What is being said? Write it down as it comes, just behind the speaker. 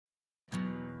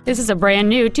This is a brand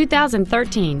new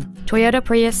 2013 Toyota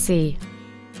Prius C.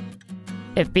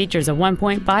 It features a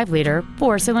 1.5-liter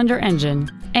four-cylinder engine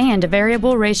and a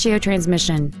variable ratio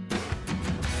transmission.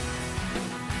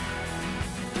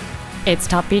 Its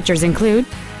top features include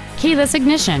keyless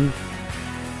ignition,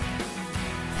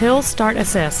 hill start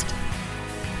assist,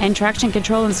 and traction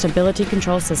control and stability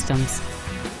control systems.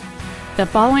 The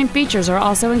following features are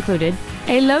also included: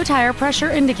 a low tire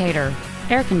pressure indicator,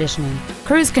 air conditioning,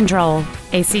 cruise control,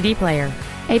 a CD player,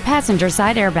 a passenger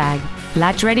side airbag,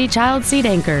 latch-ready child seat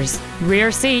anchors, rear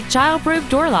seat child-proof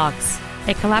door locks,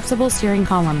 a collapsible steering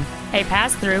column, a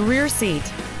pass-through rear seat,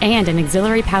 and an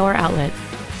auxiliary power outlet.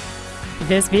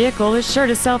 This vehicle is sure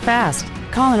to sell fast.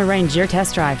 Call and arrange your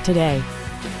test drive today.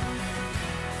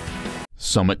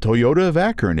 Summit Toyota of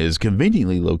Akron is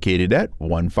conveniently located at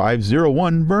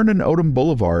 1501 Vernon Odom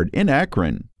Boulevard in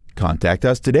Akron. Contact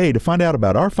us today to find out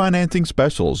about our financing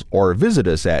specials or visit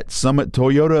us at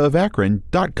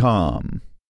summittoyotaofakron.com.